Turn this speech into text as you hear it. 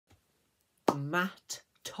Matt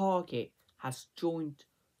Target has joined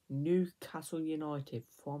Newcastle United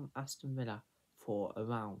from Aston Villa for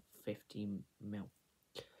around 15 mil.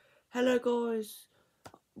 Hello guys,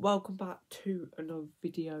 welcome back to another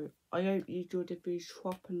video. I hope you enjoyed the video.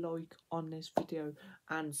 Drop a like on this video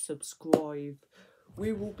and subscribe.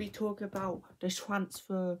 We will be talking about the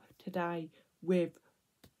transfer today with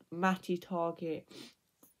Matty Target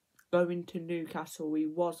going to Newcastle. He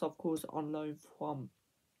was of course on loan from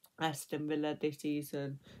Aston Villa this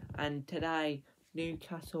season, and today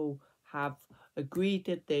Newcastle have agreed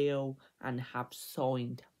a deal and have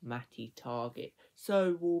signed Matty Target.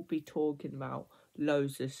 So we'll be talking about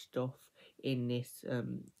loads of stuff in this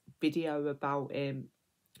video about him.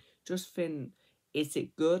 Just think, is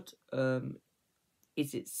it good?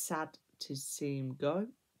 Is it sad to see him go?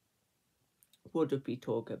 We'll just be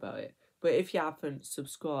talking about it. But if you haven't,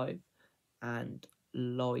 subscribe and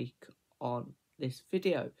like on this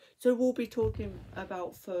video. So we'll be talking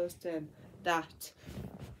about first that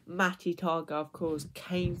Matty Target, of course,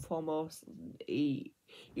 came from us. He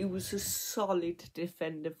was a solid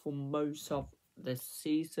defender for most of the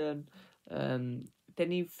season. Then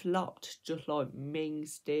he flopped just like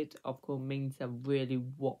Mings did. Of course, Mings had really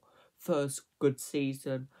first good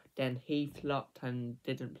season. Then he flopped and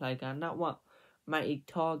didn't play again. That's what Matty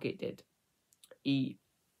Target did.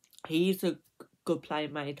 He's a good player,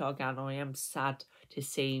 Matty Target, and I am sad to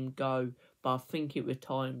see him go. But I think it was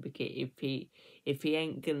time, because if he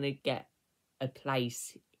ain't gonna get a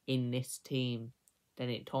place in this team, then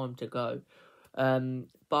it's time to go. And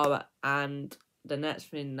the next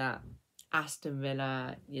thing that Aston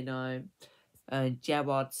Villa,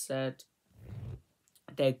 Gerrard said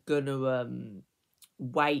they're gonna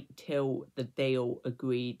wait till the deal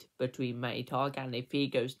agreed between Matty Target, and if he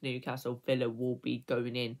goes to Newcastle, Villa will be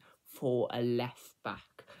going in for a left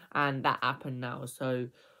back, and that happened now. So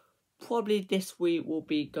probably this week we'll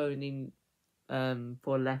be going in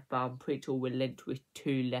for left back. I'm pretty sure we're linked with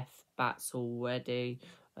 2 left backs already,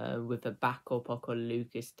 with a backup. I called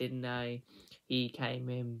Lucas, didn't I? He came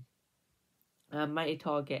in. Matty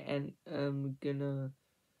Target and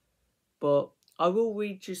but I will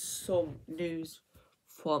read just some news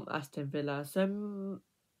from Aston Villa. So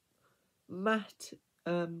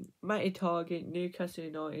Matty Target, Newcastle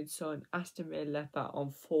United signed Aston Villa left back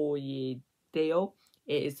on 4-year deal.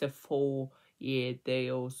 It is a 4-year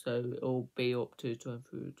deal, so it will be up to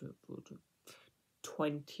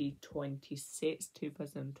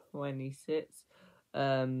 2026.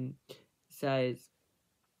 Says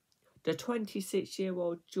the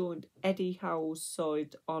 26-year-old joined Eddie Howe's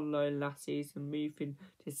side on loan last season, moving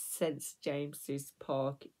to St James's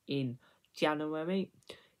Park in January.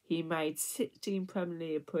 He made 16 Premier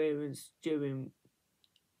League appearances, during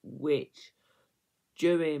which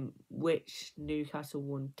Newcastle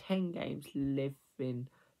won 10 games, lifting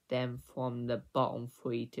them from the bottom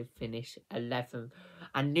 3 to finish 11th.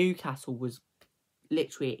 And Newcastle was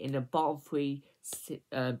literally in the bottom 3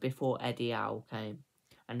 before Eddie Howe came.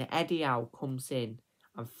 And Eddie Howe comes in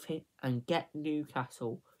and get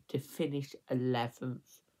Newcastle to finish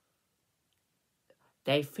 11th.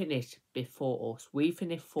 They finished before us. We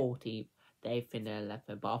finished 14th. They finished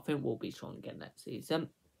 11th. But I think we'll be stronger next season.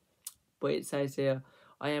 But it says here,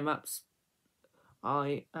 I am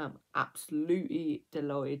absolutely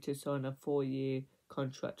delighted to sign a 4-year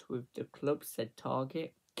contract with the club, said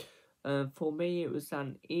Target. For me, it was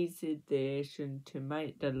an easy decision to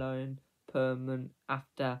make the loan permanent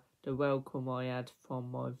after the welcome I had from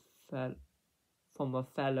my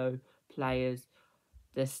fellow players,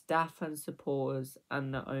 the staff and supporters,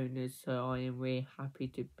 and the owners. So I am really happy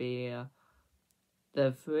to be here.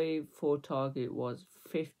 The fee for Target was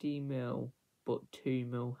 50 mil, but 2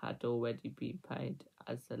 mil had already been paid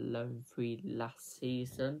as a loan fee last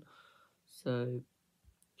season. So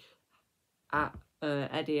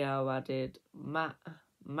Eddie Howe added,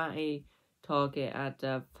 Matty Target had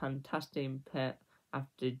a fantastic impact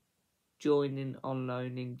after joining on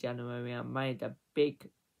loan in January and made a big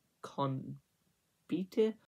contribution